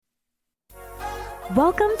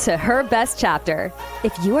Welcome to Her Best Chapter.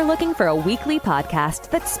 If you are looking for a weekly podcast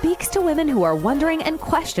that speaks to women who are wondering and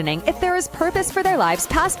questioning if there is purpose for their lives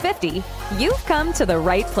past 50, you've come to the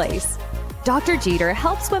right place. Dr. Jeter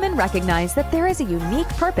helps women recognize that there is a unique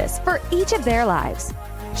purpose for each of their lives.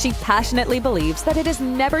 She passionately believes that it is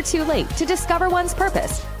never too late to discover one's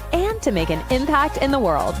purpose and to make an impact in the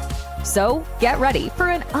world. So get ready for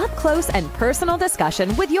an up-close and personal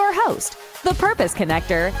discussion with your host, the Purpose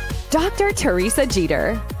Connector, Dr. Teresa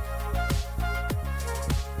Jeter.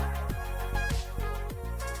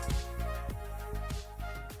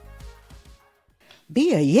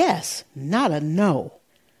 Be a yes, not a no.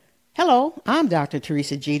 Hello, I'm Dr.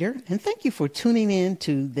 Teresa Jeter, and thank you for tuning in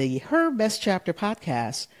to the Her Best Chapter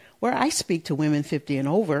podcast, where I speak to women 50 and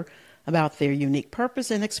over about their unique purpose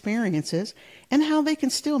and experiences and how they can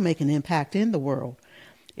still make an impact in the world.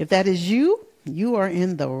 If that is you, you are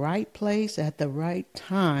in the right place at the right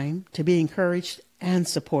time to be encouraged and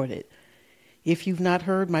supported. If you've not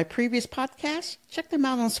heard my previous podcasts, check them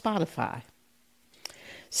out on Spotify.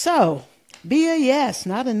 So, be a yes,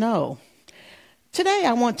 not a no. Today,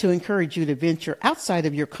 I want to encourage you to venture outside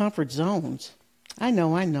of your comfort zones. I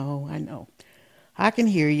know. I can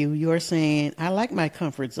hear you. You're saying, I like my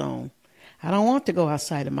comfort zone. I don't want to go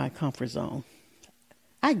outside of my comfort zone.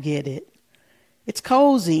 I get it. It's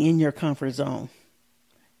cozy in your comfort zone.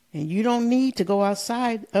 And you don't need to go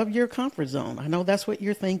outside of your comfort zone. I know that's what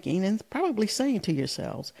you're thinking and probably saying to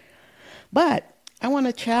yourselves. But I want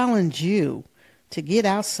to challenge you to get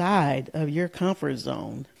outside of your comfort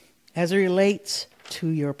zone as it relates to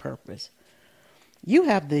your purpose. You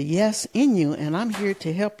have the yes in you, and I'm here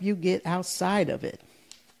to help you get outside of it.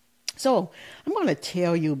 So I'm going to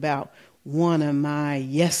tell you about one of my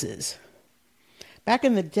yeses. Back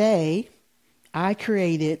in the day, I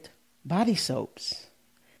created body soaps,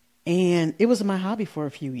 and it was my hobby for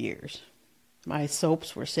a few years. My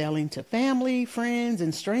soaps were selling to family, friends,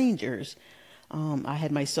 and strangers. I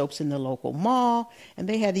had my soaps in the local mall, and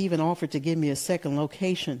they had even offered to give me a second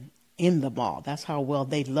location in the mall. That's how well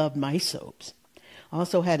they loved my soaps. I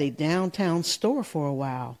also had a downtown store for a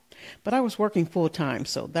while, but I was working full time,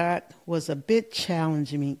 so that was a bit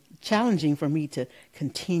challenging for me to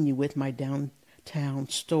continue with my downtown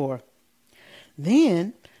store.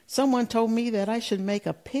 Then someone told me that I should make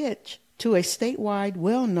a pitch to a statewide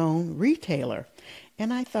well-known retailer.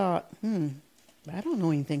 And I thought, I don't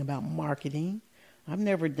know anything about marketing. I've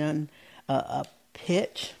never done a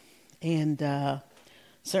pitch and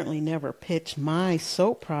certainly never pitched my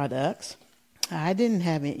soap products. I didn't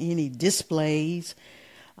have any displays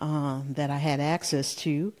that I had access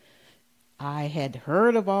to. I had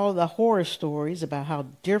heard of all the horror stories about how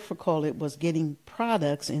difficult it was getting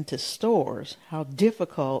products into stores, how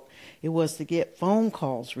difficult it was to get phone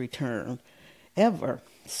calls returned ever.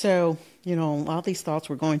 So, all these thoughts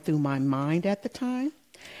were going through my mind at the time.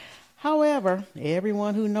 However,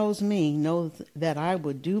 everyone who knows me knows that I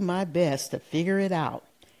would do my best to figure it out.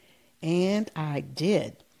 And I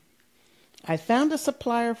did. I found a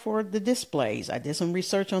supplier for the displays. I did some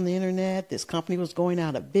research on the internet. This company was going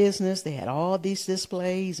out of business. They had all these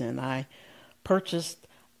displays, and I purchased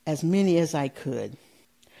as many as I could.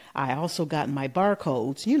 I also got my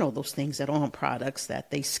barcodes, those things that are on products that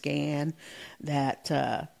they scan,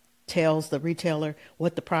 that tells the retailer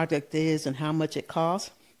what the product is and how much it costs.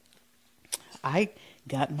 I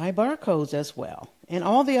got my barcodes as well, and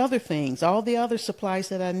all the other things, all the other supplies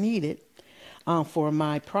that I needed for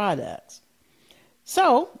my products.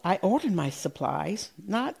 So I ordered my supplies,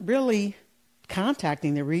 not really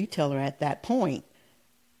contacting the retailer at that point.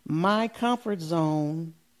 My comfort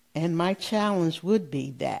zone and my challenge would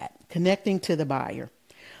be that, connecting to the buyer.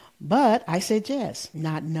 But I said yes,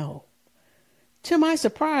 not no. To my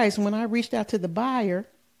surprise, when I reached out to the buyer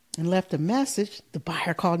and left a message, the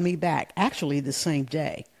buyer called me back, actually the same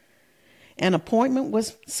day. An appointment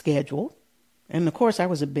was scheduled, and of course I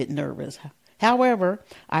was a bit nervous. However,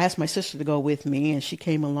 I asked my sister to go with me, and she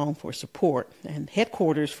came along for support. And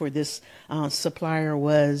headquarters for this buyer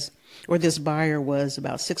was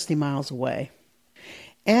about 60 miles away.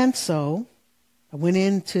 And so I went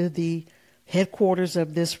into the headquarters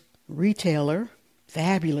of this retailer,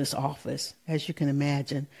 fabulous office, as you can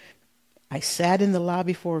imagine. I sat in the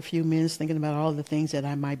lobby for a few minutes thinking about all the things that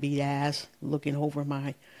I might be asked, looking over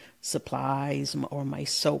my supplies or my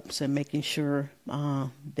soaps and making sure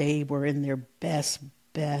they were in their best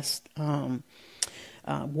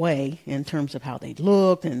way in terms of how they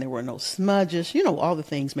looked and there were no smudges, all the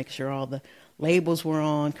things, making sure all the labels were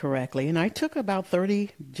on correctly. And I took about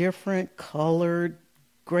 30 different colored,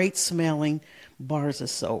 great smelling bars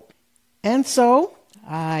of soap. And so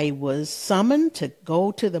I was summoned to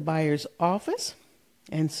go to the buyer's office.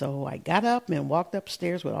 And so I got up and walked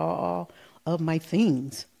upstairs with all of my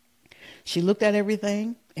things. She looked at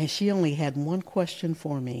everything and she only had one question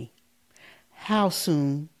for me. How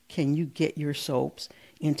soon can you get your soaps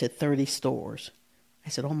into 30 stores? I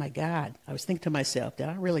said, oh my God. I was thinking to myself, did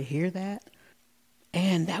I really hear that?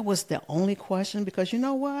 And that was the only question, because you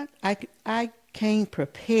know what? I came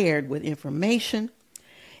prepared with information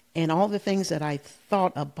and all the things that I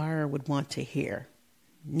thought a buyer would want to hear,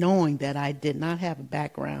 knowing that I did not have a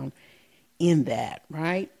background in that,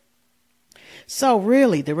 right? So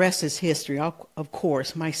really, the rest is history. Of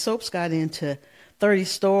course, my soaps got into 30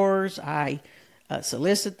 stores. I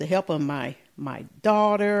solicited the help of my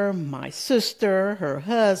daughter, my sister, her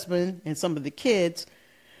husband, and some of the kids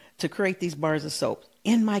to create these bars of soap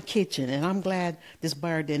in my kitchen. And I'm glad this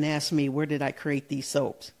buyer didn't ask me, where did I create these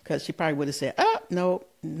soaps? Because she probably would have said, oh, no,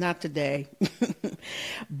 not today.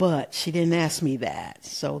 But she didn't ask me that.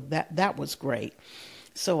 So that was great.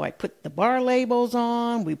 So I put the bar labels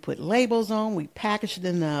on, we put labels on, we packaged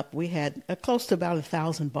them up. We had close to about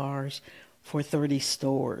 1,000 bars for 30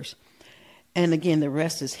 stores. And again, the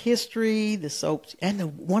rest is history, the soaps. And the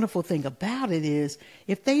wonderful thing about it is,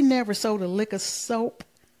 if they never sold a lick of soap,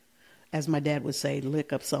 as my dad would say,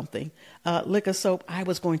 lick up something, lick of soap, I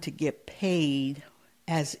was going to get paid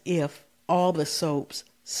as if all the soaps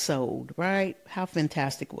sold, right? How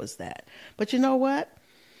fantastic was that? But you know what?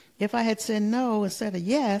 If I had said no instead of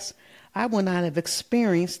yes, I would not have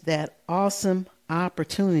experienced that awesome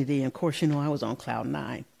opportunity. And of course, you know, I was on cloud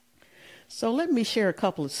 9. So let me share a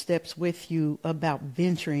couple of steps with you about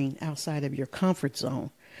venturing outside of your comfort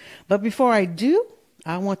zone. But before I do,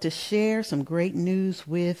 I want to share some great news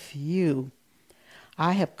with you.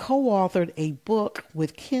 I have co-authored a book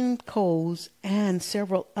with Kim Coles and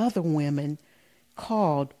several other women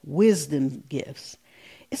called Wisdom Gifts.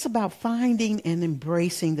 It's about finding and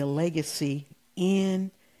embracing the legacy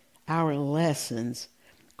in our lessons,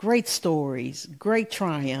 great stories, great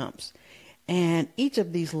triumphs. And each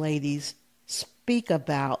of these ladies speak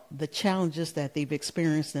about the challenges that they've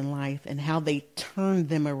experienced in life and how they turned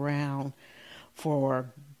them around for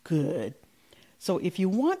good. So if you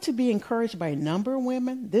want to be encouraged by a number of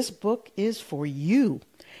women, this book is for you.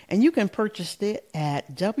 And you can purchase it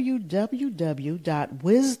at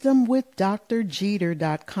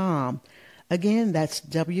www.wisdomwithdrjeter.com. Again, that's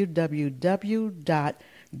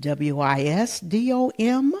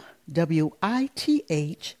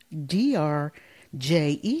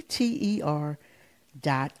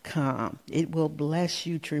It will bless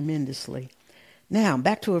you tremendously. Now,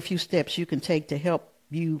 back to a few steps you can take to help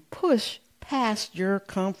you push past your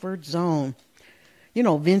comfort zone. You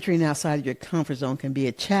know, venturing outside of your comfort zone can be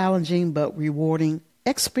a challenging but rewarding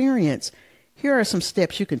experience. Here are some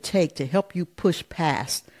steps you can take to help you push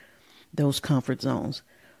past those comfort zones.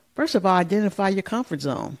 First of all, identify your comfort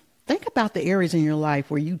zone. Think about the areas in your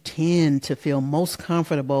life where you tend to feel most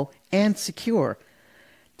comfortable and secure.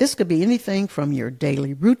 This could be anything from your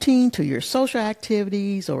daily routine to your social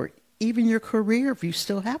activities or even your career if you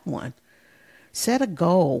still have one. Set a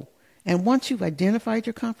goal. And once you've identified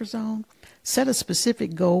your comfort zone, set a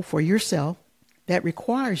specific goal for yourself that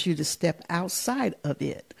requires you to step outside of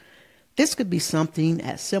it. This could be something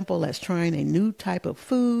as simple as trying a new type of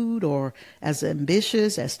food, or as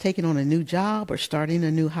ambitious as taking on a new job or starting a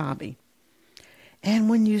new hobby. And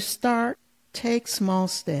when you start, take small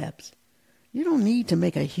steps. You don't need to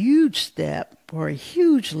make a huge step or a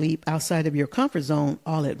huge leap outside of your comfort zone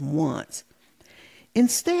all at once.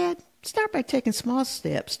 Instead, start by taking small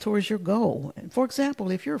steps towards your goal. And for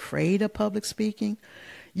example, if you're afraid of public speaking,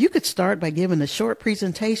 you could start by giving a short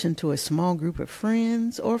presentation to a small group of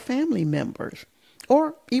friends or family members,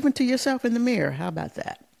 or even to yourself in the mirror. How about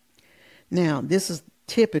that? Now, this is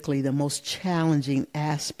typically the most challenging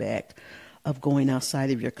aspect of going outside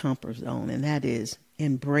of your comfort zone, and that is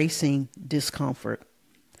embracing discomfort.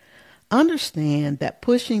 Understand that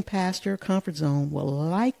pushing past your comfort zone will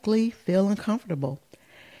likely feel uncomfortable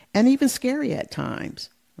and even scary at times,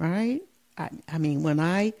 right? I mean, when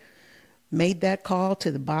I made that call to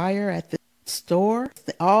the buyer at the store,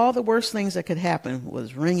 all the worst things that could happen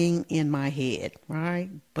was ringing in my head, right?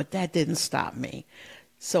 But that didn't stop me.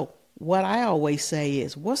 So what I always say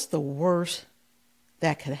is, what's the worst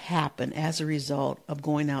that could happen as a result of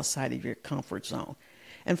going outside of your comfort zone?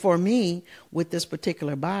 And for me, with this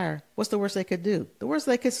particular buyer, what's the worst they could do? The worst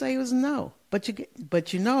they could say was no.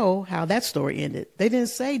 But you know how that story ended. They didn't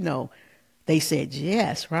say no. They said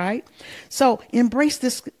yes, right? So embrace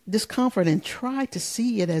this discomfort and try to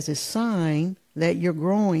see it as a sign that you're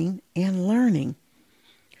growing and learning.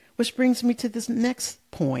 Which brings me to this next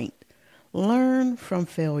point. Learn from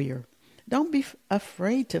failure. Don't be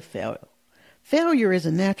afraid to fail. Failure is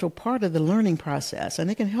a natural part of the learning process, and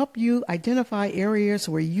it can help you identify areas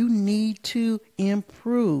where you need to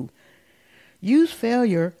improve. Use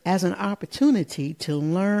failure as an opportunity to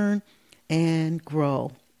learn and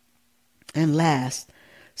grow. And last,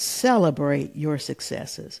 celebrate your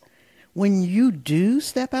successes. When you do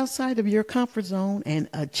step outside of your comfort zone and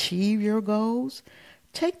achieve your goals,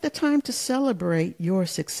 take the time to celebrate your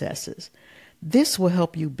successes. This will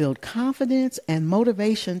help you build confidence and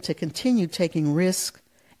motivation to continue taking risks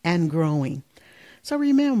and growing. So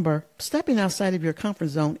remember, stepping outside of your comfort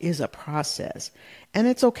zone is a process, and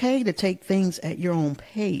it's okay to take things at your own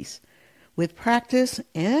pace. With practice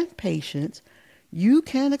and patience, you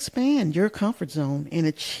can expand your comfort zone and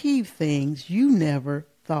achieve things you never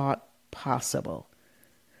thought possible.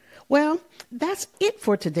 Well, that's it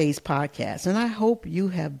for today's podcast, and I hope you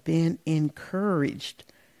have been encouraged.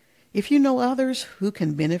 If you know others who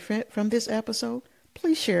can benefit from this episode,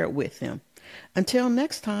 please share it with them. Until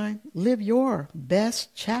next time, live your best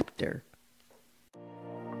chapter.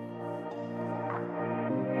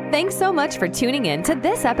 Thanks so much for tuning in to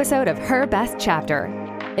this episode of Her Best Chapter.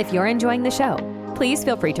 If you're enjoying the show, please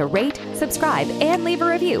feel free to rate, subscribe, and leave a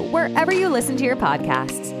review wherever you listen to your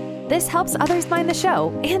podcasts. This helps others find the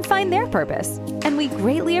show and find their purpose, and we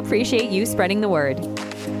greatly appreciate you spreading the word.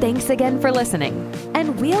 Thanks again for listening,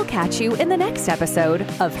 and we'll catch you in the next episode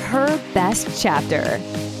of Her Best Chapter.